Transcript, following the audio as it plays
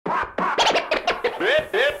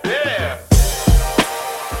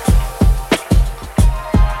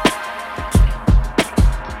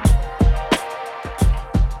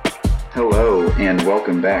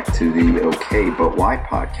to the Okay But Why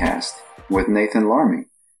podcast with Nathan Larmy.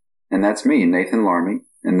 And that's me, Nathan Larmy,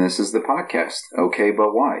 and this is the podcast, Okay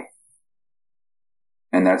But Why.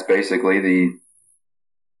 And that's basically the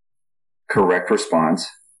correct response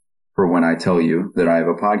for when I tell you that I have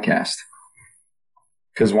a podcast.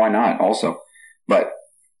 Because why not also? But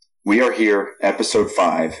we are here, episode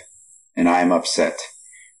 5, and I am upset.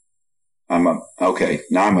 Now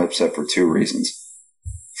I'm upset for 2 reasons.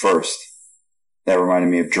 First, that reminded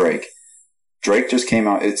me of Drake. Drake just came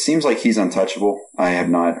out. It seems like he's untouchable. I have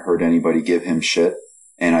not heard anybody give him shit,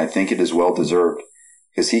 and I think it is well deserved.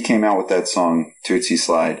 Because he came out with that song, Tootsie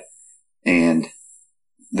Slide, and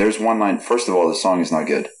there's one line. First of all, the song is not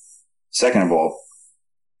good. Second of all,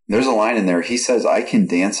 there's a line in there. He says, "I can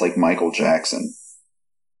dance like Michael Jackson."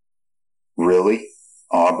 Really?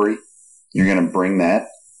 Aubrey? You're going to bring that?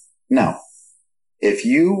 No. If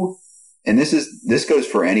you, and this goes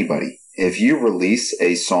for anybody, if you release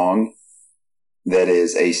a song that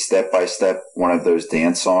is a step-by-step one of those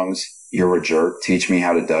dance songs, you're a jerk, teach me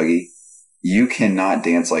how to Dougie, you cannot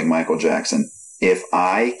dance like Michael Jackson. If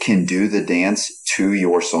I can do the dance to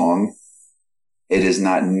your song, it is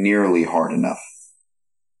not nearly hard enough.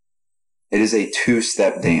 It is a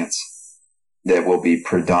 2-step dance that will be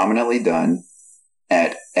predominantly done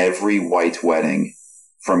at every white wedding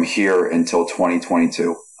from here until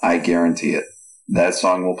 2022. I guarantee it. That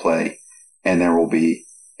song will play, and there will be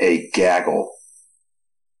a gaggle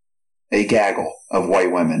of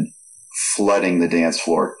white women flooding the dance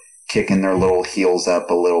floor, kicking their little heels up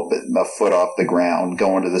a little bit, a foot off the ground,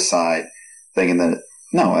 going to the side, thinking that,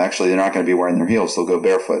 no, actually they're not going to be wearing their heels, they'll go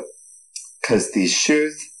barefoot. Because these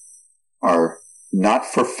shoes are not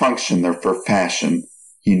for function, they're for fashion.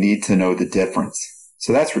 You need to know the difference.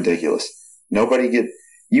 So that's ridiculous.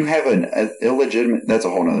 You have an illegitimate, that's a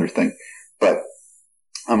whole other thing. But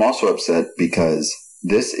I'm also upset because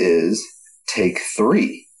this is take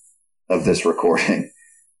 3 of this recording.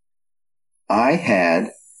 I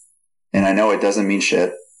had, and I know it doesn't mean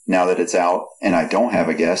shit now that it's out and I don't have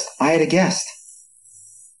a guest. I had a guest.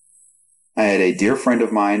 I had a dear friend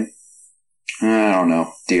of mine. I don't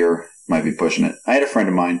know. Dear might be pushing it. I had a friend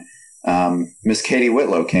of mine. Miss Katie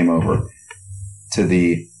Whitlow came over to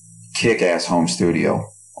the kick-ass home studio.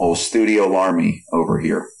 Old Studio Larmy over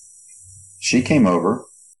here. She came over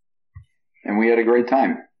and we had a great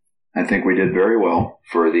time. I think we did very well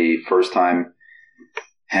for the first time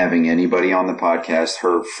having anybody on the podcast.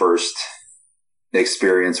 Her first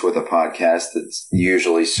experience with a podcast. It's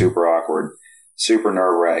usually super awkward, super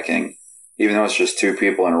nerve-wracking. Even though it's just 2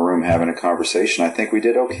 people in a room having a conversation, I think we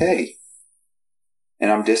did okay. And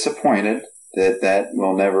I'm disappointed that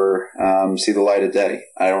will never see the light of day.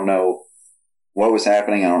 I don't know what was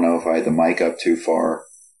happening. I don't know if I had the mic up too far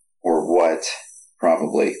or what,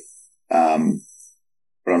 probably.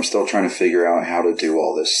 But I'm still trying to figure out how to do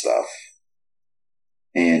all this stuff.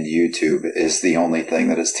 And YouTube is the only thing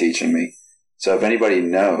that is teaching me. So if anybody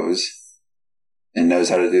knows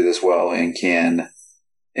how to do this well and can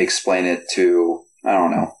explain it to, I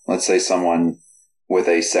don't know, let's say someone with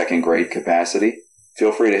a 2nd grade capacity,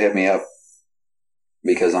 feel free to hit me up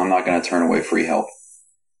because I'm not going to turn away free help.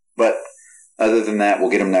 But other than that,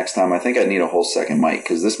 we'll get them next time. I think I need a whole second mic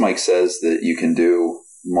because this mic says that you can do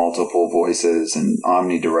multiple voices and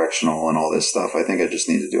omnidirectional and all this stuff. I think I just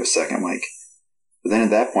need to do a second mic. But then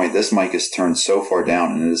at that point, this mic is turned so far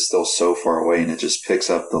down and it is still so far away and it just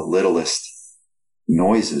picks up the littlest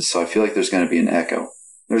noises. So I feel like there's going to be an echo.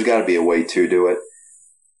 There's got to be a way to do it.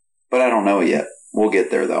 But I don't know it yet. We'll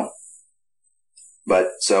get there though. But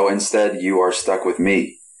so instead you are stuck with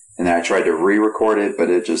me. And then I tried to re-record it,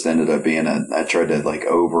 but it just ended up being I tried to like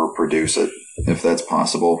over-produce it, if that's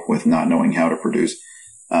possible, with not knowing how to produce.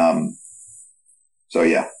 So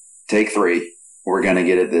yeah, take 3. We're going to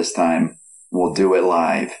get it this time. We'll do it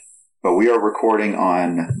live. But we are recording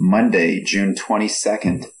on Monday, June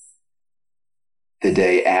 22nd, the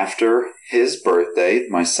day after his birthday,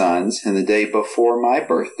 my son's, and the day before my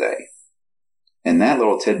birthday. And that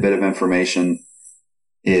little tidbit of information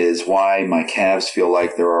is why my calves feel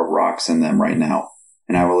like there are rocks in them right now.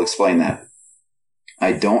 And I will explain that.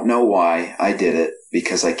 I don't know why I did it,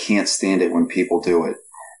 because I can't stand it when people do it,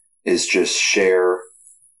 is just share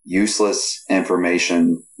useless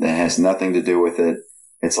information that has nothing to do with it.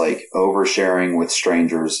 It's like oversharing with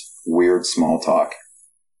strangers, weird small talk.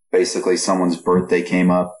 Basically, someone's birthday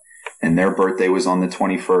came up, and their birthday was on the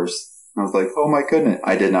 21st. I was like, oh my goodness.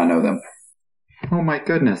 I did not know them. Oh my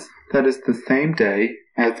goodness. That is the same day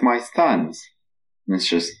as my son's. And it's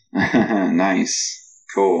just, nice.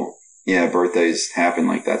 Cool. Yeah, birthdays happen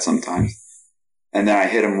like that sometimes. And then I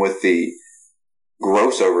hit him with the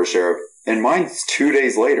gross overshare of, And mine's 2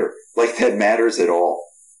 days later. Like, that matters at all.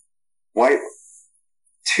 Why?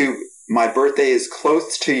 My birthday is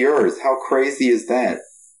close to yours. How crazy is that?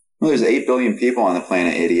 Well, there's 8 billion people on the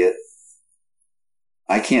planet, idiot.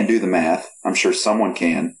 I can't do the math. I'm sure someone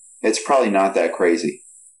can. It's probably not that crazy.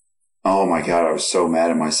 Oh my God, I was so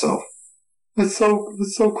mad at myself. It's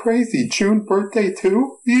so crazy. June birthday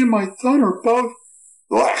too? Me and my son are both.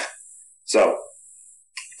 Blah. So,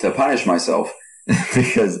 to punish myself,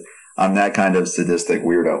 because I'm that kind of sadistic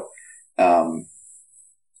weirdo,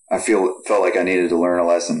 I felt like I needed to learn a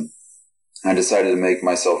lesson. I decided to make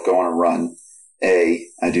myself go on a run.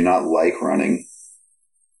 I do not like running.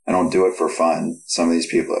 I don't do it for fun. Some of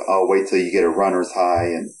these people, oh, wait till you get a runner's high,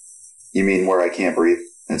 and you mean where I can't breathe?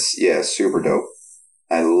 It's super dope.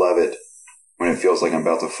 I love it when it feels like I'm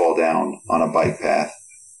about to fall down on a bike path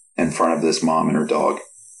in front of this mom and her dog.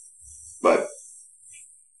 But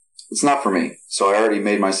it's not for me. So I already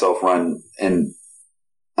made myself run, and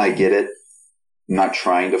I get it. I'm not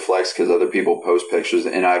trying to flex because other people post pictures,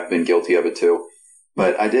 and I've been guilty of it too.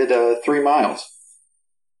 But I did 3 miles.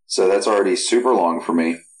 So that's already super long for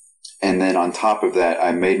me. And then on top of that,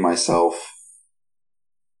 I made myself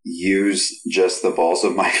use just the balls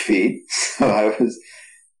of my feet. So I was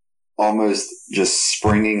almost just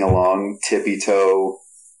springing along, tippy-toe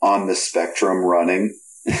on the spectrum running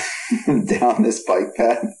down this bike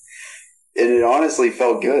path. And it honestly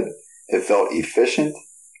felt good. It felt efficient.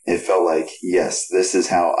 It felt like, yes, this is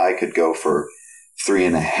how I could go for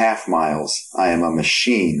 3.5 miles. I am a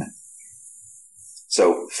machine.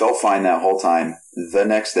 So felt fine that whole time. The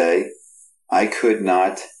next day, I could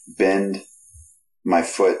not bend my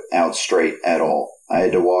foot out straight at all. I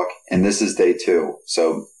had to walk, and this is day 2.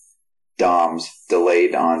 So DOMS,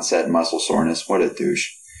 delayed onset muscle soreness. What a douche.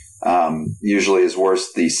 Usually is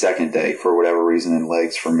worse the second day for whatever reason in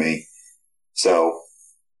legs for me. So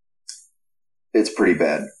it's pretty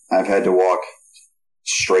bad. I've had to walk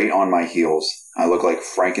straight on my heels. I look like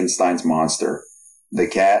Frankenstein's monster. The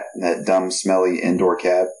cat, that dumb, smelly indoor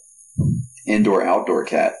outdoor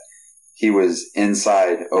cat, he was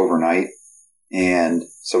inside overnight. And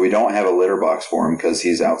so we don't have a litter box for him because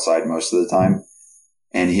he's outside most of the time.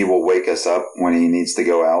 And he will wake us up when he needs to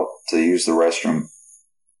go out to use the restroom.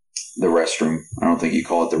 The restroom. I don't think you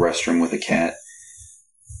call it the restroom with a cat.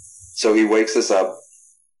 So he wakes us up.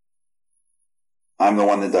 I'm the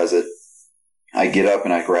one that does it. I get up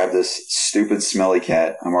and I grab this stupid smelly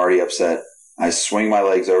cat. I'm already upset. I swing my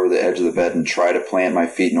legs over the edge of the bed and try to plant my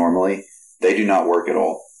feet normally. They do not work at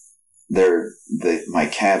all. My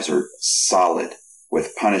calves are solid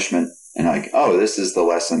with punishment. And like, oh, this is the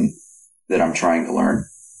lesson that I'm trying to learn.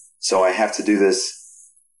 So I have to do this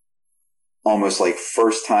almost like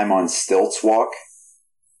first time on stilts walk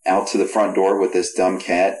out to the front door with this dumb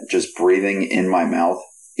cat just breathing in my mouth.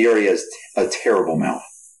 He already has a terrible mouth.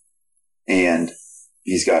 And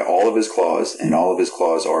he's got all of his claws, and all of his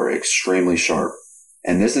claws are extremely sharp.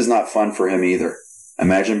 And this is not fun for him either.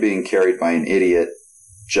 Imagine being carried by an idiot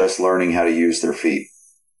just learning how to use their feet.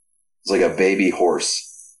 It's like a baby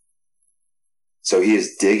horse. So he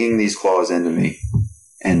is digging these claws into me.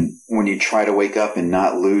 And when you try to wake up and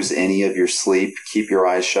not lose any of your sleep, keep your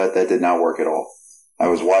eyes shut, that did not work at all. I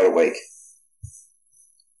was wide awake.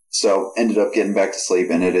 So ended up getting back to sleep,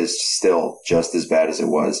 and it is still just as bad as it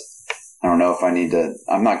was. I don't know if I need to,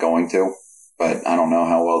 I'm not going to, but I don't know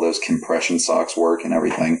how well those compression socks work and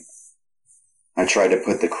everything. I tried to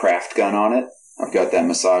put the Kraft gun on it. I've got that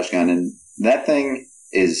massage gun, and that thing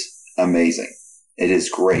is amazing. It is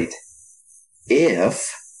great.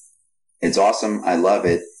 If it's awesome, I love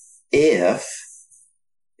it. If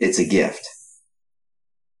it's a gift.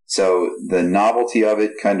 So the novelty of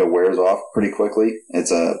it kind of wears off pretty quickly.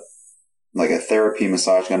 It's like a therapy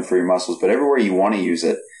massage gun for your muscles, but everywhere you want to use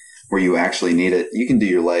it, where you actually need it, you can do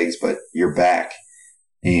your legs, but your back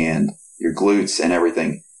and your glutes and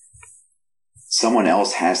everything, someone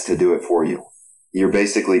else has to do it for you. You're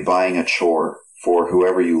basically buying a chore for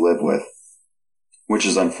whoever you live with, which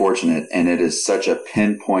is unfortunate. And it is such a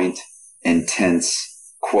pinpoint,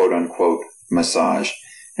 intense, quote unquote, massage.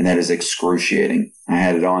 And that is excruciating. I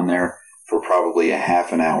had it on there for probably a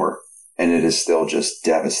half an hour, and it is still just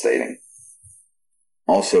devastating.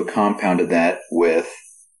 Also compounded that with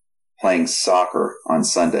playing soccer on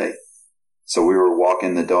Sunday. So we were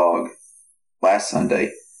walking the dog last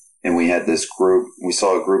Sunday, and we had this group. We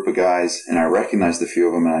saw a group of guys, and I recognized a few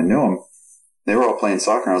of them, and I knew them. They were all playing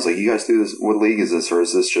soccer, and I was like, you guys do this? What league is this? Or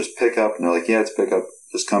is this just pickup? And they're like, yeah, it's pickup.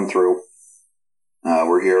 Just come through.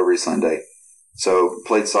 We're here every Sunday. So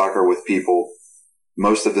played soccer with people.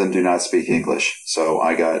 Most of them do not speak English. So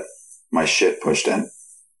I got my shit pushed in.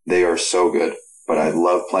 They are so good. but I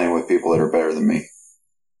love playing with people that are better than me.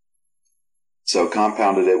 So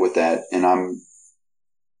compounded it with that, and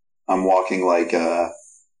I'm walking like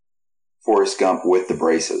Forrest Gump with the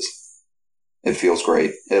braces. It feels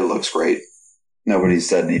great. It looks great. Nobody's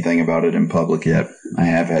said anything about it in public yet. I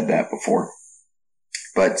have had that before.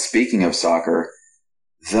 But speaking of soccer,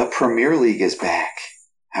 the Premier League is back.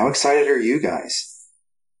 How excited are you guys?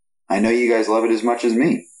 I know you guys love it as much as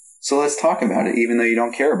me. So let's talk about it, even though you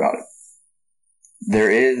don't care about it.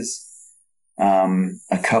 There is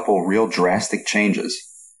a couple real drastic changes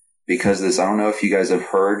because this, I don't know if you guys have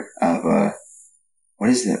heard of, what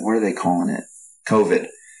is it? What are they calling it? COVID.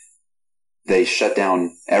 They shut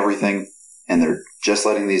down everything and they're just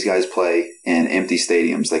letting these guys play in empty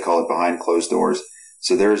stadiums. They call it behind closed doors.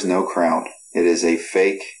 So there is no crowd. It is a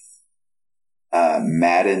fake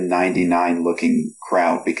Madden 99 looking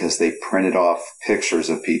crowd because they printed off pictures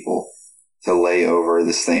of people to lay over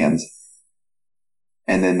the stands.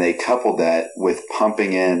 And then they coupled that with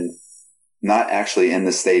pumping in, not actually in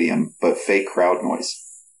the stadium, but fake crowd noise.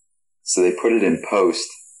 So they put it in post.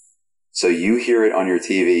 So you hear it on your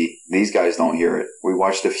TV. These guys don't hear it. We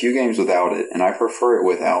watched a few games without it, and I prefer it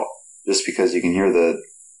without, just because you can hear the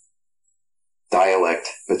dialect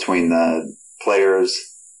between the players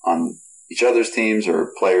on each other's teams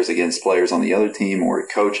or players against players on the other team or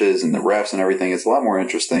coaches and the refs and everything. It's a lot more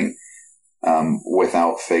interesting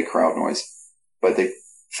without fake crowd noise. But the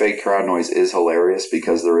fake crowd noise is hilarious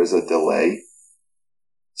because there is a delay.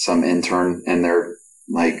 Some intern in there,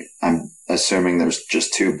 like, I'm assuming there's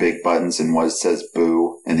just two big buttons and one says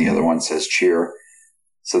boo and the other one says cheer.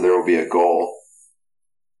 So there will be a goal.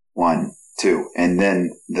 1, 2. And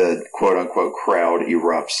then the quote unquote crowd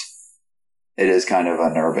erupts. It is kind of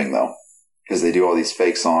unnerving though, because they do all these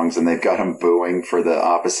fake songs and they've got them booing for the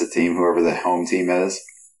opposite team, whoever the home team is.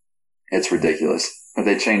 It's ridiculous. But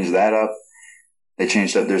they changed that up. They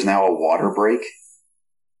changed up. There's now a water break.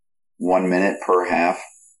 1 minute per half,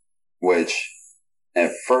 which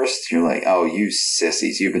at first you're like, oh, you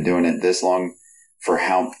sissies, you've been doing it this long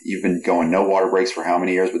you've been going no water breaks for how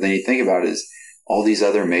many years? But then you think about it is all these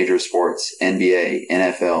other major sports, NBA,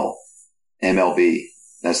 NFL, MLB,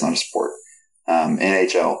 that's not a sport,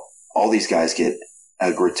 NHL, all these guys get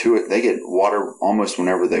they get water almost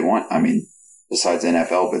whenever they want. I mean, besides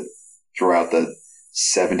NFL, but throughout the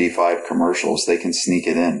 75 commercials, they can sneak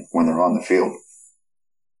it in when they're on the field.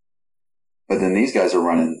 But then these guys are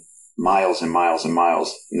running miles and miles and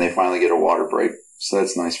miles, and they finally get a water break. So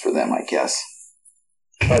that's nice for them, I guess.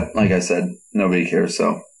 But like I said, nobody cares.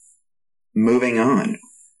 So moving on,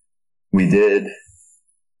 we did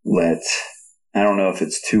I don't know if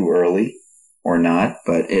it's too early or not,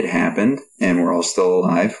 but it happened, and we're all still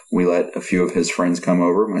alive. We let a few of his friends come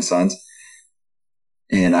over, my sons,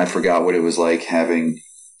 and I forgot what it was like having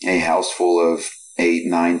a house full of 8,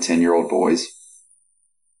 9, 10-year-old boys.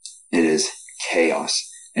 It is chaos.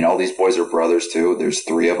 And all these boys are brothers too. There's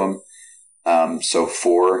 3 of them. So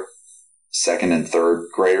 4 second and third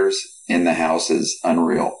graders in the house is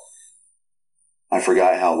unreal. I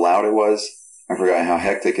forgot how loud it was. I forgot how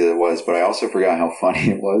hectic it was, but I also forgot how funny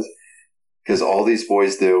it was. Because all these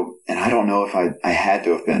boys do, and I don't know if I had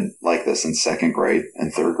to have been like this in second grade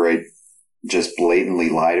and third grade, just blatantly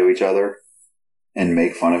lie to each other and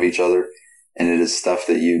make fun of each other. And it is stuff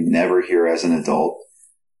that you never hear as an adult.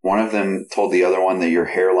 One of them told the other one that your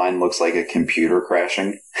hairline looks like a computer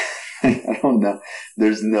crashing. I don't know.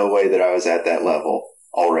 There's no way that I was at that level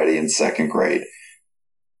already in second grade.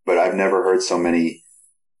 But I've never heard so many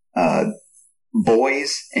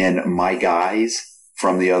boys and my guys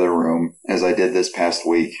from the other room as I did this past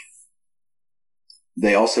week.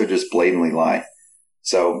 They also just blatantly lie.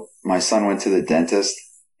 So my son went to the dentist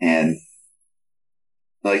and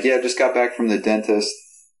just got back from the dentist.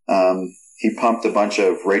 He pumped a bunch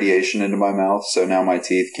of radiation into my mouth, so now my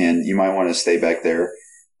teeth you might want to stay back there,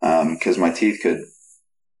 because my teeth could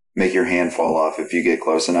make your hand fall off if you get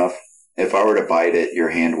close enough. If I were to bite it, your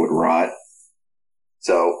hand would rot.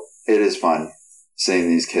 So it is fun seeing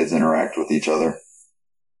these kids interact with each other.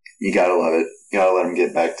 You gotta love it. You gotta let them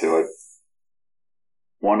get back to it.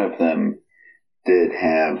 One of them did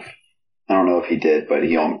have, I don't know if he did, but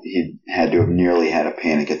he had to have nearly had a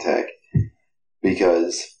panic attack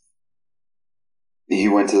because he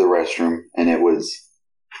went to the restroom and it was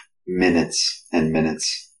minutes and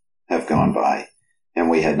minutes have gone by and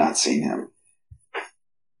we had not seen him.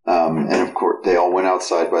 And of course, they all went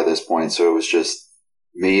outside by this point, so it was just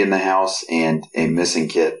me in the house and a missing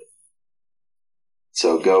kid.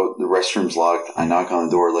 So the restroom's locked. I knock on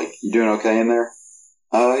the door, like, you doing okay in there?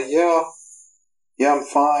 Yeah, I'm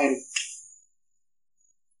fine.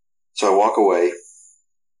 So I walk away,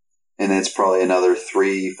 And it's probably another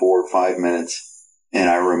 3, 4, 5 minutes. And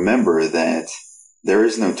I remember that there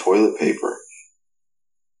is no toilet paper.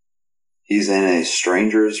 He's in a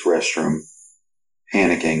stranger's restroom,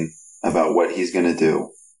 panicking about what he's going to do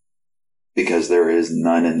because there is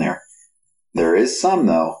none in there. There is some,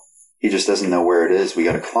 though. He just doesn't know where it is. We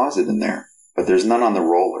got a closet in there, but there's none on the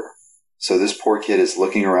roller. So this poor kid is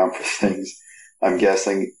looking around for things. I'm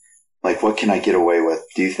guessing, like, what can I get away with?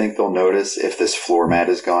 Do you think they'll notice if this floor mat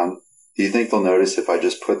is gone? Do you think they'll notice if I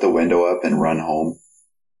just put the window up and run home?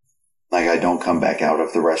 Like I don't come back out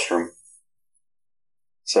of the restroom?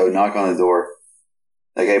 So knock on the door.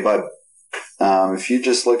 Like, hey, bud, if you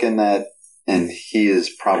just look in that, and he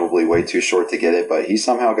is probably way too short to get it, but he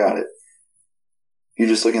somehow got it. You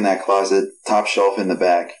just look in that closet, top shelf in the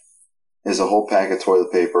back, is a whole pack of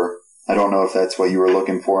toilet paper. I don't know if that's what you were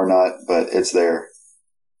looking for or not, but it's there.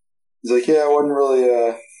 He's like, yeah,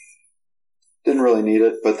 I didn't really need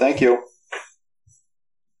it, but thank you.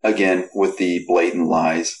 Again, with the blatant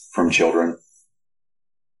lies from children.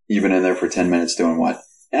 You've been in there for 10 minutes doing what?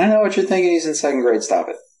 And I know what you're thinking, he's in second grade, stop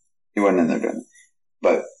it. He wasn't in there doing it.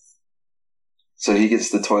 But, so he gets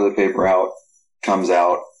the toilet paper out, comes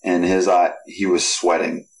out, and he was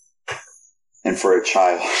sweating. And for a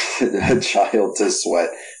child to sweat,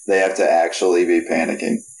 they have to actually be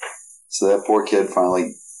panicking. So that poor kid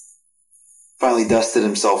finally dusted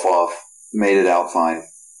himself off, made it out fine.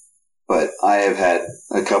 But I have had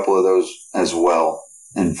a couple of those as well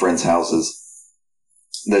in friends' houses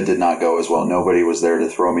that did not go as well. Nobody was there to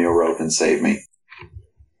throw me a rope and save me.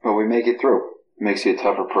 But we make it through. It makes you a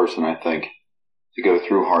tougher person, I think, to go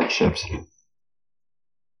through hardships.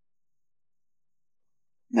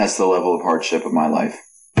 That's the level of hardship of my life.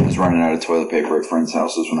 I was running out of toilet paper at friends'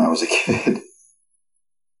 houses when I was a kid.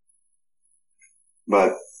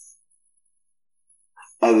 But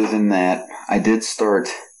other than that, I did start,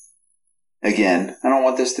 again, I don't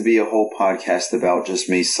want this to be a whole podcast about just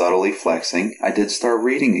me subtly flexing. I did start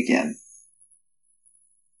reading again.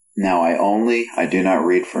 Now I do not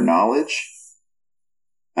read for knowledge.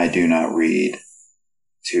 I do not read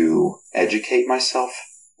to educate myself,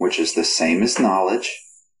 which is the same as knowledge.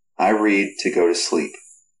 I read to go to sleep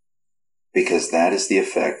because that is the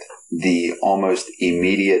effect, the almost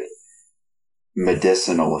immediate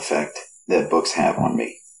medicinal effect that books have on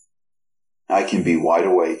me. I can be wide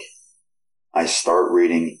awake. I start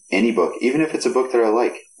reading any book, even if it's a book that I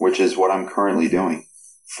like, which is what I'm currently doing.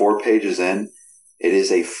 4 pages in, it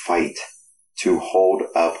is a fight to hold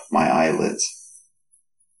up my eyelids.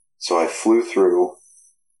 So I flew through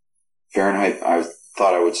Fahrenheit. I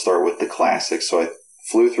thought I would start with the classics, so I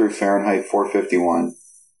flew through Fahrenheit 451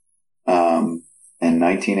 in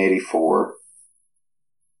 1984,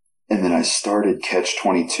 and then I started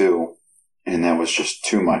Catch-22, and that was just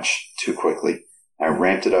too much, too quickly. I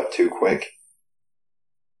ramped it up too quick,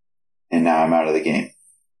 and now I'm out of the game.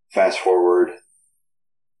 Fast forward,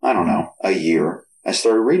 I don't know, a year, I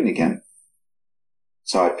started reading again.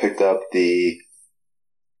 So I picked up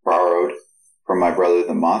borrowed from my brother,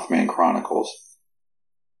 the Mothman Chronicles.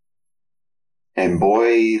 And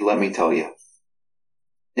boy, let me tell you,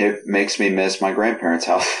 it makes me miss my grandparents'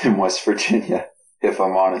 house in West Virginia, if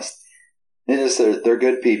I'm honest. They're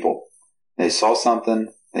good people. They saw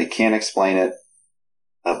something, they can't explain it.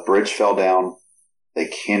 A bridge fell down, they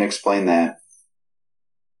can't explain that.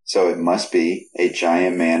 So it must be a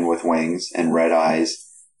giant man with wings and red eyes.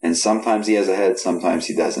 And sometimes he has a head, sometimes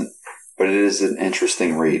he doesn't. But it is an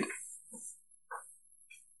interesting read.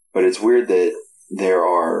 But it's weird that there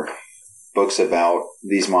are books about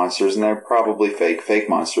these monsters, and they're probably fake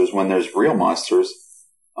monsters, when there's real monsters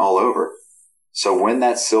all over. So when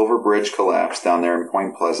that silver bridge collapsed down there in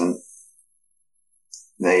Point Pleasant,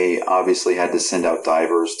 they obviously had to send out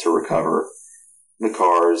divers to recover the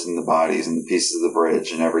cars and the bodies and the pieces of the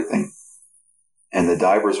bridge and everything. And the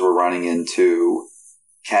divers were running into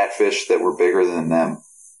catfish that were bigger than them.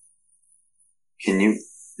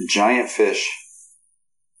 Giant fish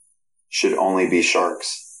should only be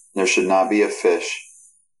sharks. There should not be a fish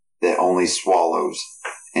that only swallows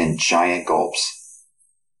in giant gulps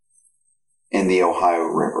in the Ohio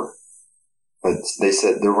River. But they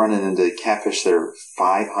said they're running into catfish that are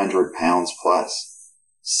 500 pounds plus,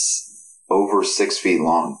 over 6 feet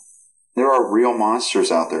long. There are real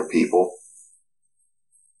monsters out there, people.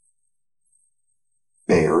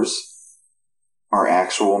 Bears are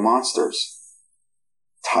actual monsters.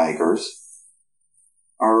 Tigers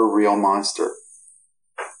are a real monster.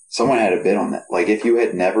 Someone had a bit on that. Like, if you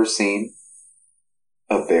had never seen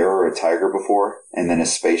a bear or a tiger before, and then a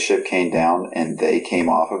spaceship came down and they came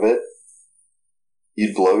off of it,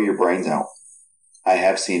 you'd blow your brains out. I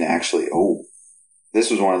have seen actually,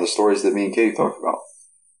 this was one of the stories that me and Katie talked about.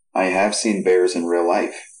 I have seen bears in real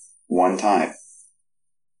life. One time.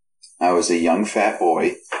 I was a young fat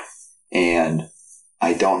boy, and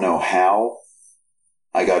I don't know how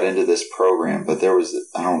I got into this program, but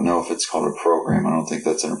I don't know if it's called a program. I don't think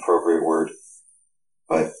that's an appropriate word.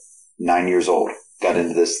 But 9 years old, got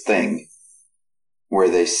into this thing where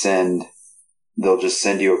they'll just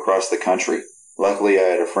send you across the country. Luckily, I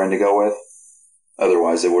had a friend to go with.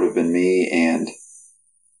 Otherwise, it would have been me and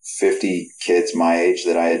 50 kids my age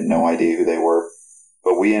that I had no idea who they were.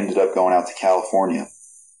 But we ended up going out to California.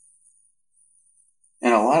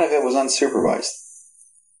 And a lot of it was unsupervised,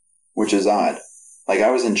 which is odd. Like, I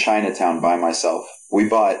was in Chinatown by myself. Me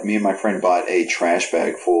and my friend bought a trash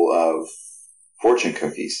bag full of fortune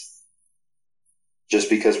cookies. Just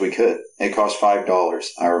because we could. It cost $5.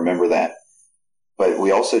 I remember that. But we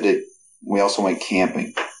also went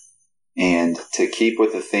camping. And to keep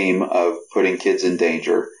with the theme of putting kids in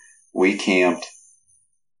danger, we camped,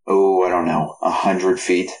 100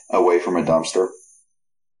 feet away from a dumpster.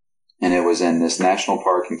 And it was in this national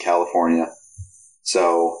park in California.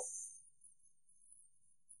 So,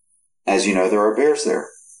 as you know, there are bears there.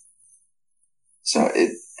 So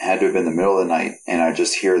it had to have been the middle of the night, and I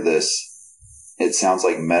just hear this. It sounds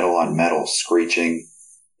like metal on metal screeching,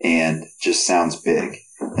 and just sounds big.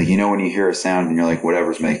 Like, you know when you hear a sound and you're like,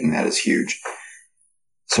 whatever's making that is huge.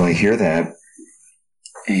 So I hear that,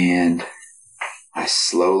 and I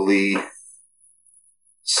slowly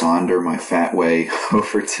saunter my fat way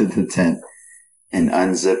over to the tent and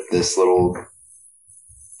unzip this little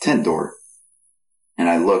tent door. And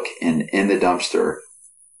I look, and in the dumpster,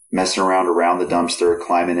 messing around the dumpster,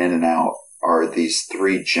 climbing in and out, are these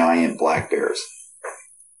 3 giant black bears.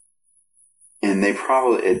 And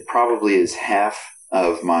it probably is half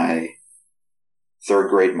of my 3rd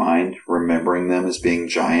grade mind remembering them as being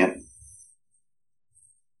giant.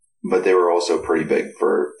 But they were also pretty big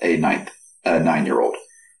for a 9-year-old.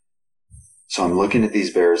 So I'm looking at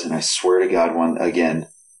these bears, and I swear to God,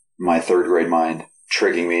 my 3rd grade mind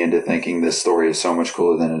tricking me into thinking this story is so much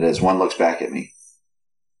cooler than it is. One looks back at me.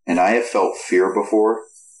 And I have felt fear before,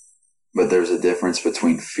 but there's a difference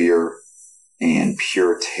between fear and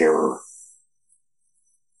pure terror.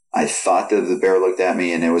 I thought that the bear looked at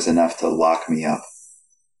me, and it was enough to lock me up.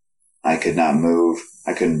 I could not move.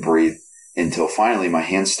 I couldn't breathe until finally my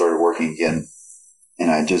hands started working again.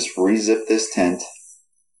 And I just re-zipped this tent.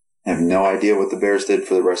 I have no idea what the bears did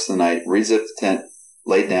for the rest of the night. Re-zipped the tent,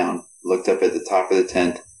 laid down, looked up at the top of the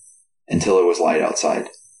tent until it was light outside.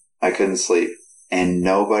 I couldn't sleep. And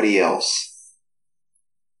nobody else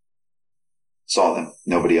saw them.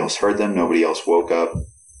 Nobody else heard them. Nobody else woke up.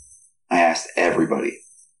 I asked everybody.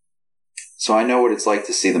 So I know what it's like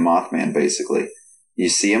to see the Mothman, basically. You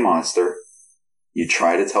see a monster, you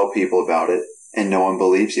try to tell people about it, and no one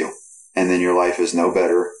believes you. And then your life is no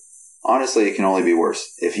better. Honestly, it can only be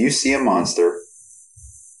worse. If you see a monster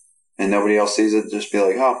and nobody else sees it, just be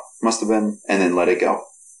like, oh, must have been, and then let it go.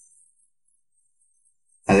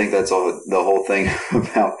 I think that's all the whole thing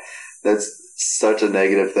about, that's such a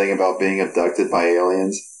negative thing about being abducted by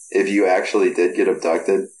aliens. If you actually did get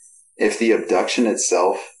abducted, if the abduction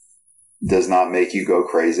itself does not make you go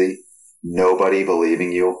crazy, nobody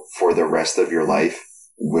believing you for the rest of your life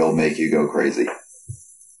will make you go crazy.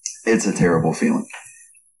 It's a terrible feeling.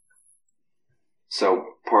 So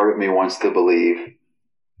part of me wants to believe,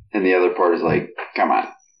 and the other part is like, come on.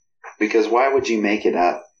 Because why would you make it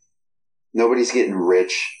up? Nobody's getting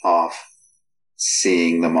rich off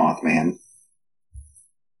seeing the Mothman.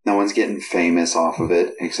 No one's getting famous off of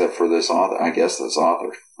it, except for this author. I guess this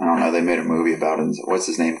author. I don't know. They made a movie about him. What's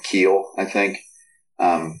his name? Keel, I think.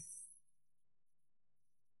 But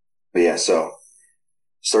yeah, so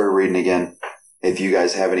started reading again. If you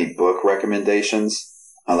guys have any book recommendations,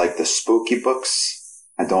 I like the spooky books.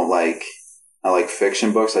 I like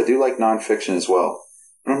fiction books. I do like nonfiction as well.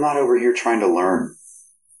 But I'm not over here trying to learn.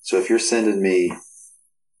 So if you're sending me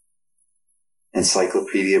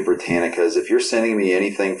Encyclopedia Britannicas, if you're sending me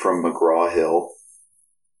anything from McGraw-Hill,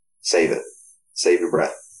 save it. Save your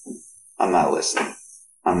breath. I'm not listening.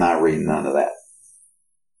 I'm not reading none of that.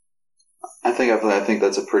 I think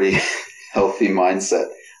that's a pretty healthy mindset.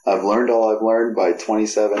 I've learned all I've learned by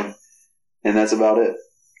 27, and that's about it.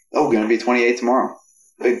 Oh, going to be 28 tomorrow.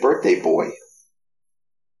 Big birthday boy.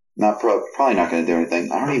 Probably not going to do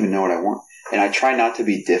anything. I don't even know what I want. And I try not to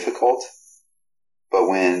be difficult, but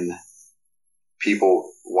when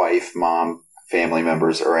people, wife, mom, family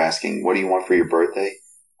members are asking, what do you want for your birthday?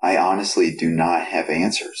 I honestly do not have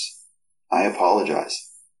answers. I apologize.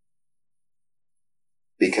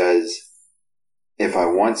 Because if I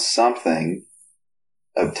want something,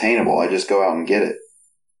 obtainable. I just go out and get it.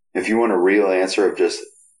 If you want a real answer of just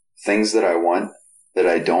things that I want that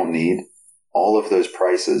I don't need, all of those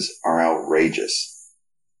prices are outrageous.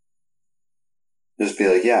 Just be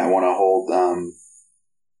like, yeah, I want to hold,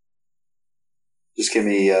 just give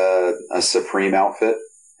me a Supreme outfit,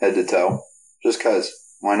 head to toe. Just cause.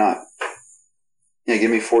 Why not? Yeah,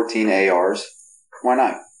 give me 14 ARs. Why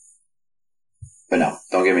not? But no,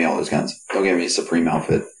 don't give me all those guns. Don't give me a Supreme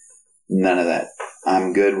outfit. None of that.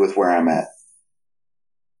 I'm good with where I'm at.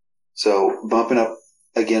 So, bumping up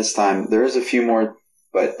against time, there is a few more,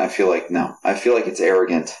 but I feel like, no. I feel like it's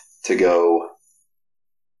arrogant to go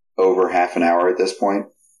over half an hour at this point.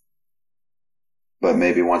 But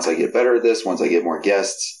maybe once I get better at this, once I get more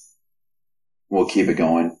guests, we'll keep it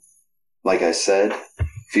going. Like I said,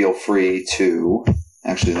 feel free to,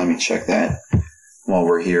 actually let me check that while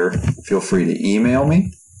we're here. Feel free to email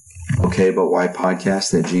me,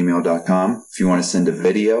 okbutwhypodcast@gmail.com. If you want to send a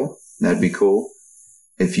video, that'd be cool.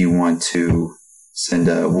 If you want to send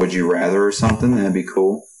a would you rather or something, that'd be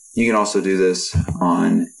cool. You can also do this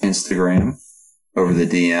on Instagram over the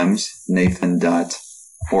DMs,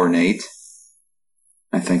 Nathan.ornate.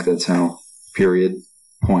 I think that's how, period,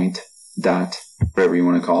 point, dot, whatever you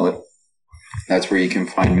want to call it. That's where you can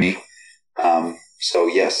find me. So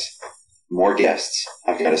yes, more guests.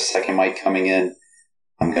 I've got a second mic coming in.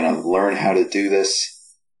 I'm going to learn how to do this,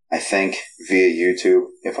 I think, via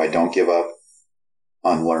YouTube if I don't give up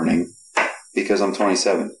on learning. Because I'm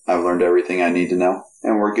 27. I've learned everything I need to know.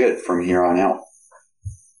 And we're good from here on out.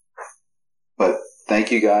 But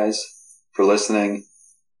thank you guys for listening.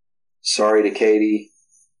 Sorry to Katie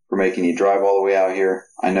for making you drive all the way out here.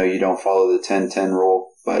 I know you don't follow the 10-10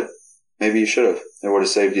 rule, but maybe you should have. It would have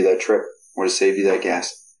saved you that trip. Would have saved you that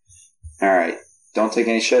gas. All right. Don't take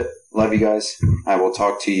any shit. Love you guys. I will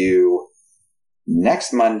talk to you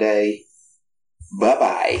next Monday.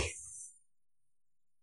 Bye-bye.